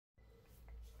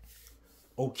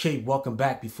Okay, welcome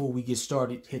back. Before we get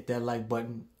started, hit that like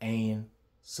button and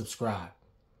subscribe.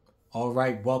 All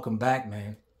right, welcome back,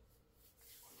 man.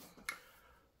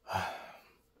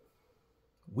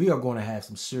 We are going to have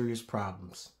some serious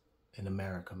problems in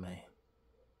America, man.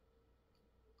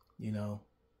 You know,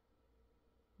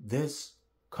 this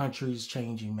country is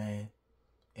changing, man.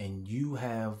 And you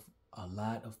have a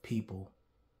lot of people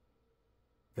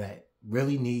that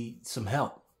really need some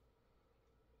help.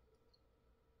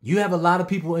 You have a lot of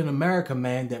people in America,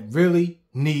 man, that really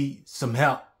need some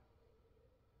help.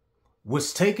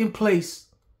 What's taking place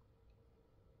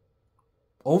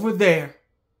over there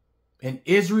in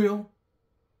Israel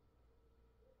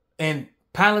and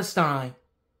Palestine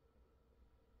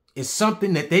is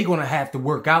something that they're going to have to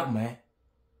work out, man.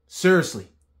 Seriously.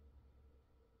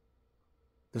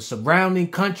 The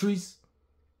surrounding countries,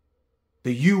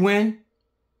 the UN,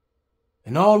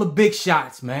 and all the big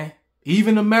shots, man.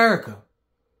 Even America.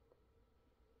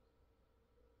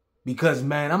 Because,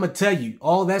 man, I'm going to tell you,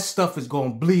 all that stuff is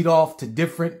going to bleed off to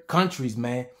different countries,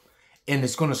 man. And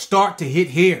it's going to start to hit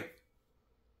here.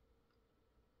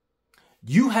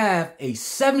 You have a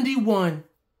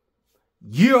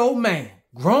 71-year-old man,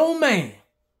 grown man,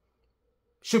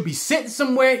 should be sitting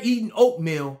somewhere eating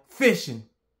oatmeal, fishing.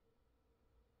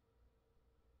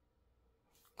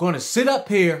 Going to sit up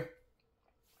here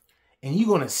and you're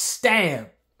going to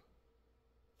stab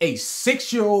a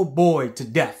 6-year-old boy to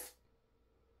death.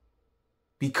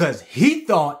 Because he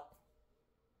thought,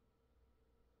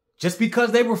 just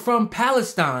because they were from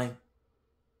Palestine,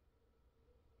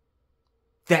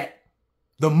 that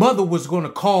the mother was going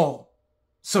to call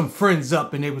some friends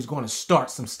up and they was going to start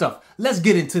some stuff. Let's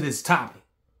get into this topic.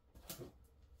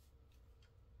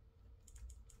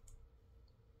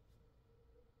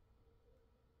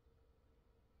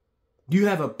 You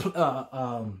have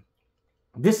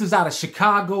this is out of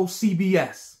Chicago,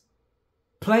 CBS.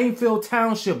 Plainfield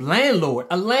Township landlord,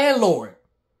 a landlord,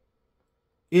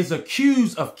 is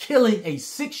accused of killing a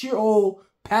 6-year-old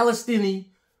Palestinian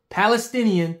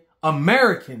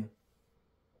American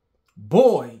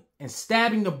boy and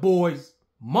stabbing the boy's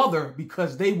mother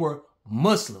because they were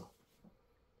Muslim.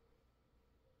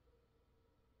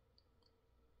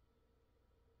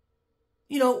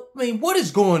 You know, I mean, what is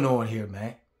going on here,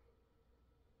 man?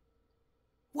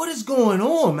 What is going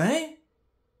on, man?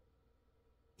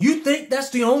 You think that's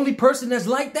the only person that's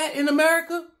like that in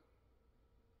America?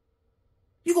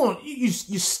 You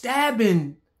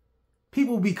stabbing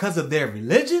people because of their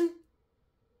religion?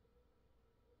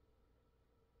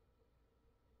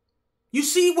 You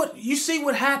see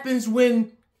what happens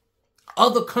when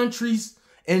other countries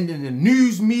and the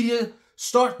news media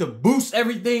start to boost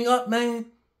everything up, man?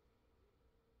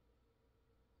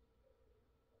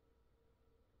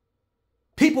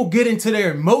 People get into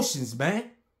their emotions, man.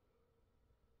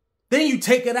 Then you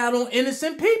take it out on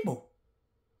innocent people.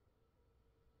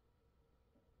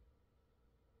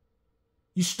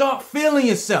 You start feeling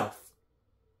yourself.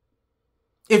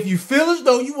 If you feel as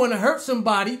though you want to hurt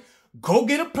somebody, go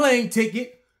get a plane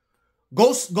ticket.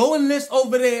 Go enlist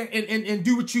over there and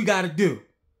do what you got to do.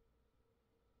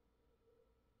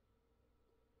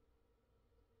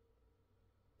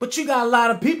 But you got a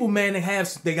lot of people, man,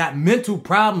 they got mental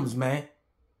problems, man.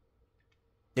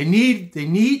 They need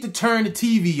to turn the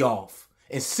TV off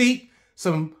and seek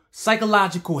some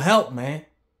psychological help, man.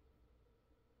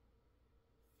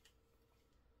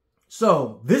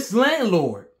 So this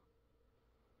landlord,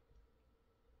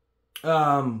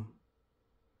 now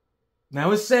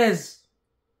it says,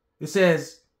 if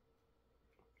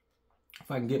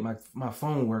I can get my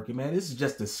phone working, man, this is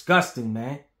just disgusting,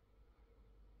 man.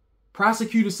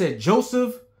 Prosecutor said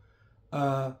Joseph,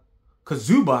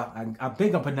 Kazuba, I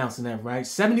think I'm pronouncing that right,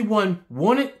 71,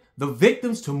 wanted the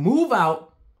victims to move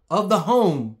out of the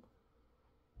home.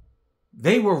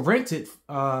 They were rented,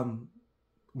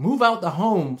 move out the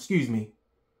home, excuse me.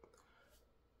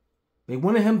 They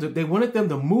wanted them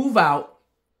to move out.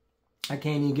 I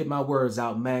can't even get my words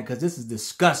out, man, because this is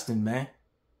disgusting, man.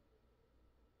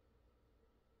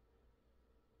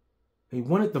 They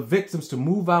wanted the victims to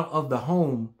move out of the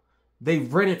home they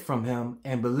rented from him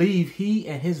and believed he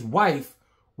and his wife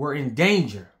were in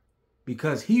danger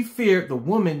because he feared the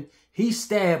woman he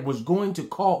stabbed was going to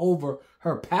call over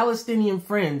her Palestinian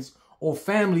friends or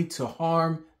family to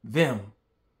harm them.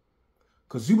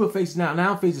 Kazuba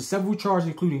now faces several charges,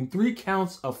 including 3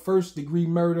 counts of first-degree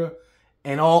murder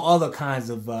and all other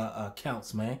kinds of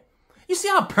counts, man. You see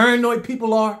how paranoid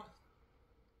people are?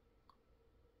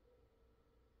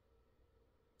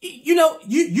 You know,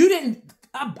 you didn't...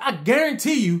 I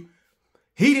guarantee you,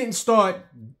 he didn't start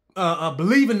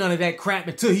believing none of that crap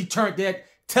until he turned that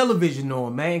television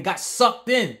on, man. Got sucked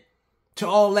in. to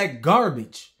all that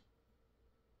garbage.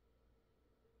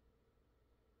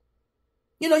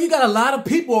 You know, you got a lot of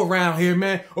people around here,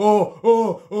 man.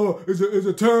 It's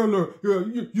a Taylor.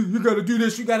 You got to do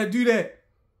this. You got to do that.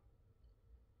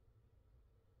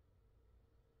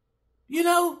 You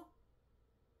know,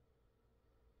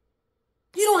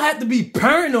 you don't have to be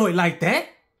paranoid like that.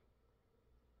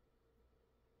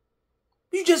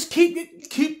 You just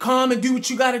keep calm and do what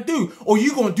you got to do. Or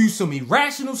you're going to do some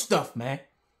irrational stuff, man.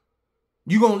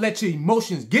 You're going to let your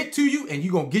emotions get to you and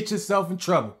you're going to get yourself in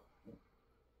trouble.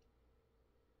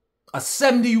 A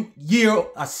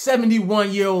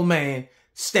 71-year-old man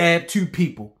stabbed 2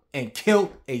 people and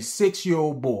killed a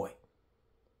 6-year-old boy.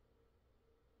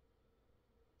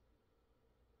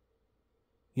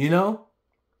 You know?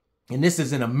 And this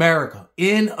is in America.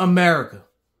 In America.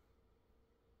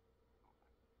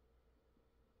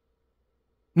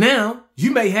 Now,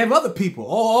 you may have other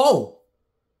people.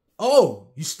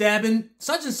 You stabbing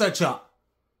such and such up.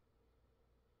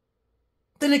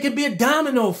 Then it could be a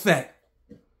domino effect.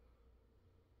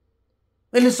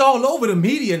 And it's all over the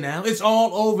media now. It's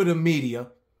all over the media.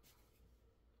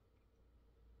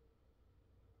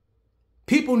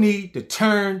 People need to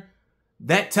turn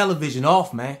that television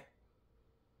off, man.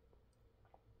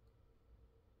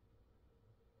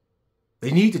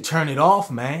 They need to turn it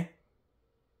off, man.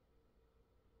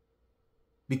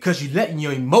 Because you're letting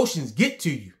your emotions get to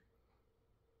you.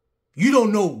 You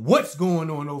don't know what's going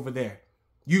on over there.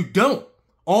 You don't.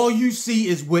 All you see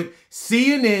is what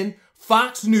CNN,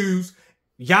 Fox News,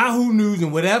 Yahoo News,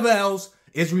 and whatever else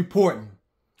is reporting.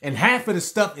 And half of the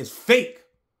stuff is fake.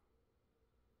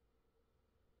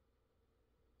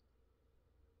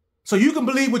 So you can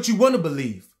believe what you want to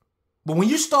believe. But when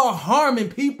you start harming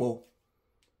people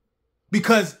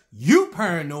because you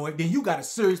paranoid, then you got a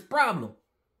serious problem.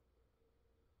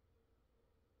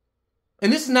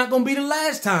 And this is not going to be the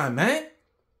last time, man.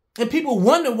 And people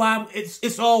wonder why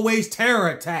it's always terror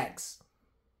attacks.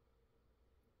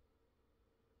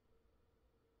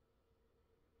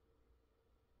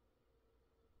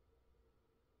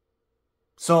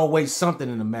 It's always something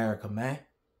in America, man.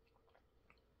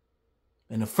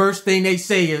 And the first thing they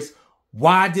say is,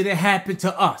 why did it happen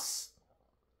to us?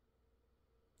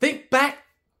 Think back.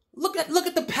 Look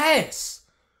at the past.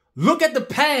 Look at the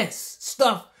past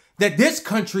stuff that this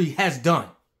country has done.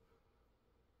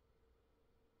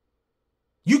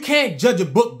 You can't judge a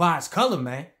book by its color,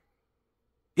 man.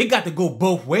 It got to go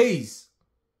both ways.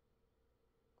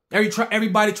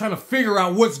 Everybody trying to figure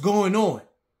out what's going on.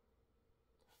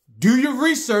 Do your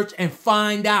research and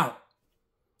find out.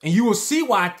 And you will see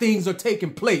why things are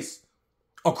taking place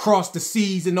across the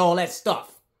seas and all that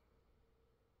stuff.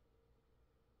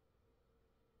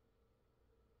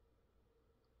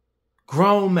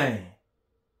 Grown man.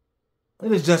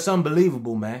 It is just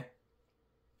unbelievable, man.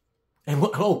 And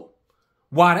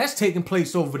why that's taking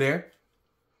place over there,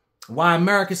 why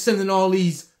America's sending all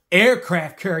these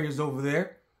aircraft carriers over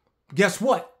there, guess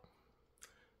what?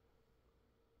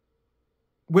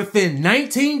 Within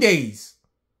 19 days,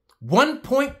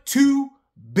 $1.2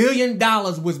 billion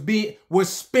was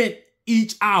spent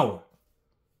each hour.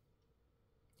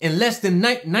 In less than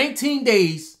 19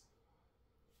 days,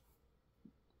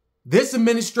 this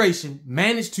administration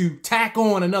managed to tack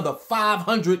on another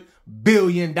 $500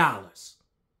 billion.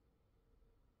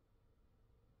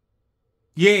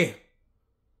 Yeah.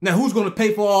 Now, who's going to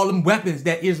pay for all them weapons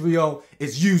that Israel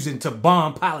is using to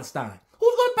bomb Palestine?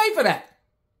 Who's going to pay for that?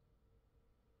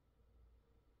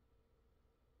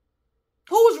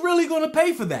 Who's really going to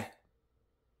pay for that?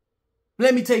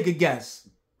 Let me take a guess.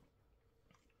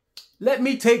 Let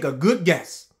me take a good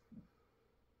guess.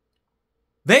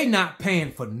 They not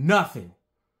paying for nothing.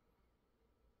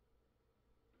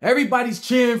 Everybody's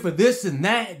cheering for this and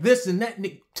that, this and that.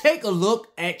 Take a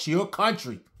look at your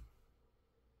country.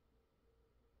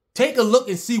 Take a look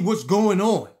and see what's going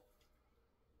on.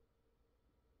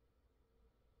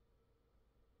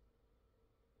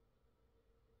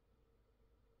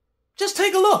 Just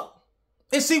take a look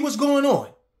and see what's going on.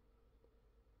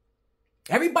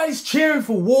 Everybody's cheering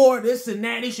for war, this and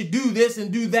that. They should do this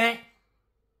and do that.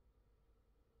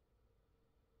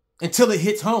 Until it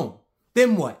hits home.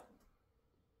 Then what?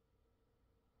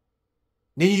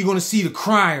 Then you're going to see the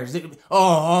criers.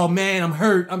 Oh man, I'm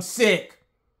hurt. I'm sick.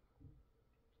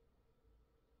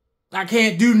 I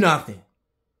can't do nothing.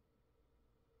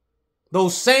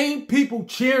 Those same people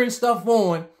cheering stuff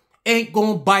on ain't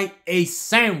going to bite a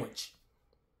sandwich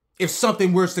if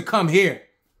something were to come here.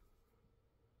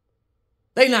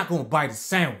 They not going to bite a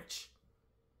sandwich.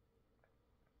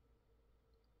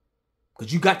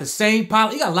 Because you got the same, you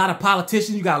got a lot of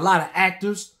politicians, you got a lot of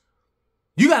actors,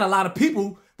 you got a lot of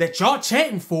people that y'all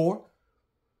chanting for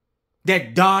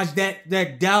that dodged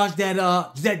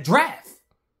that draft.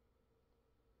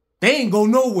 They ain't go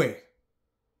nowhere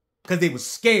because they was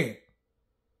scared.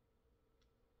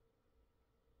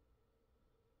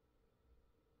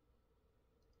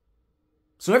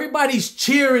 So everybody's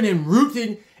cheering and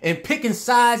rooting and picking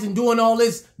sides and doing all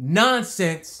this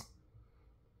nonsense.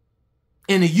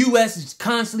 And the U.S. is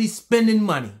constantly spending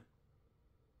money.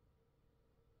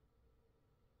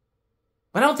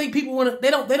 But I don't think people want to,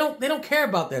 they don't care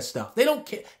about that stuff. They don't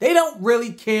care. They don't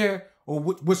really care or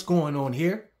what's going on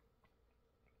here.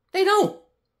 They don't.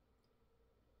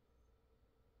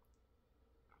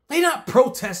 They not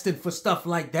protesting for stuff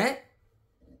like that.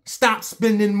 Stop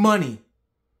spending money.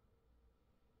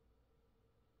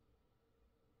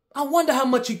 I wonder how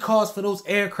much it costs for those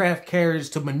aircraft carriers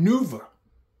to maneuver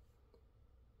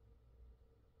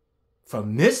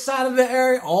from this side of the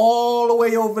area all the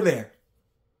way over there.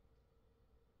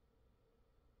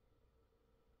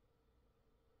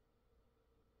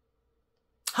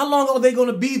 How long are they going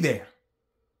to be there?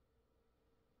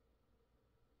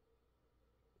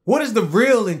 What is the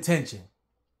real intention?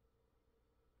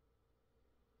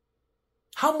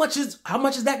 How much is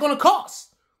that going to cost?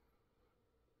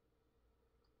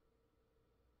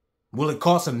 Will it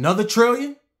cost another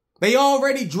trillion? They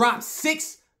already dropped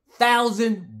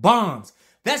 6,000 bombs.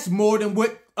 That's more than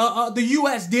what the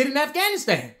U.S. did in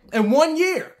Afghanistan in 1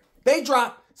 year. They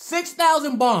dropped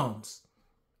 6,000 bombs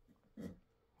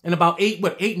in about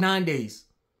 9 days.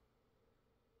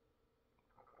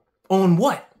 On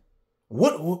what?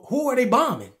 Who are they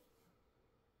bombing?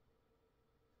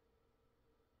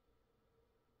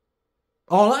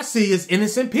 All I see is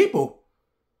innocent people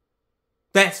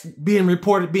that's being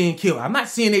reported being killed. I'm not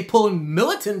seeing they pulling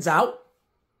militants out.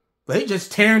 They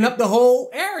just tearing up the whole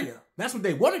area. That's what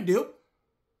they want to do.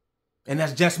 And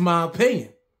that's just my opinion.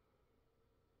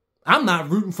 I'm not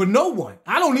rooting for no one.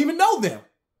 I don't even know them.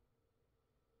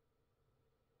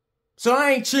 So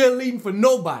I ain't cheerleading for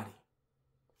nobody.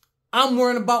 I'm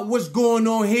worrying about what's going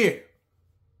on here.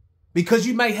 Because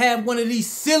you might have one of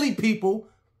these silly people,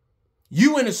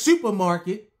 you in a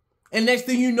supermarket, and next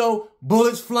thing you know,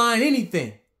 bullets flying,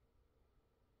 anything.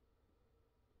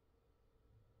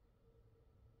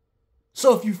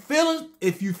 So if you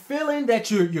feeling that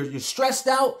you're stressed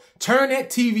out, turn that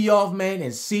TV off, man,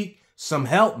 and seek some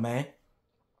help, man.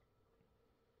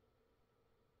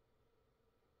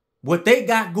 What they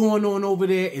got going on over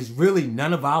there is really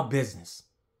none of our business.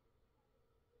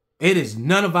 It is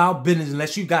none of our business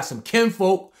unless you got some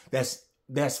kinfolk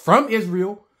that's from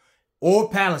Israel or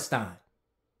Palestine.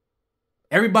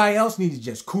 Everybody else needs to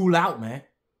just cool out, man.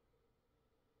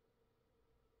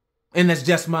 And that's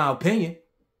just my opinion.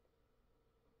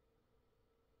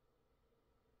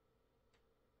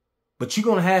 But you're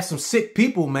going to have some sick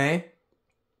people, man.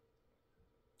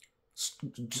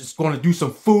 Just going to do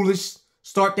some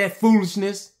start that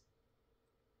foolishness.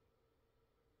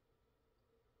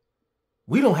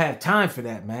 We don't have time for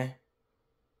that, man.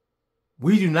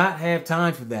 We do not have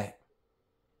time for that.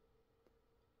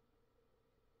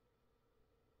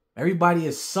 Everybody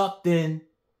is sucked in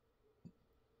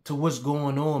to what's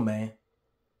going on, man.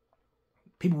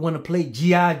 People want to play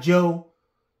G.I. Joe.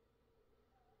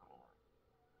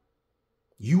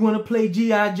 You want to play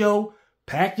G.I. Joe?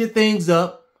 Pack your things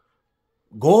up.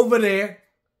 Go over there.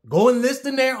 Go enlist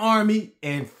in their army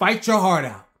and fight your heart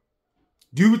out.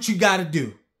 Do what you got to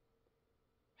do.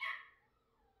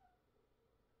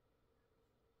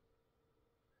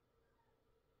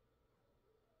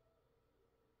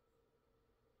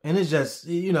 And it's just,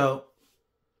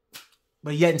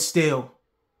 but yet and still,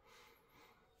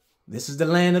 this is the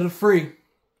land of the free.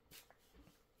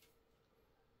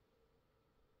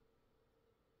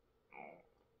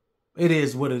 It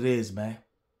is what it is, man.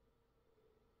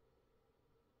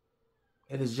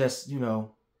 It is just, man,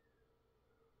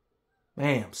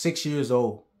 I'm 6 years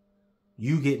old.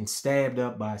 You getting stabbed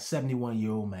up by a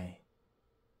 71-year-old man.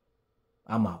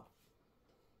 I'm out.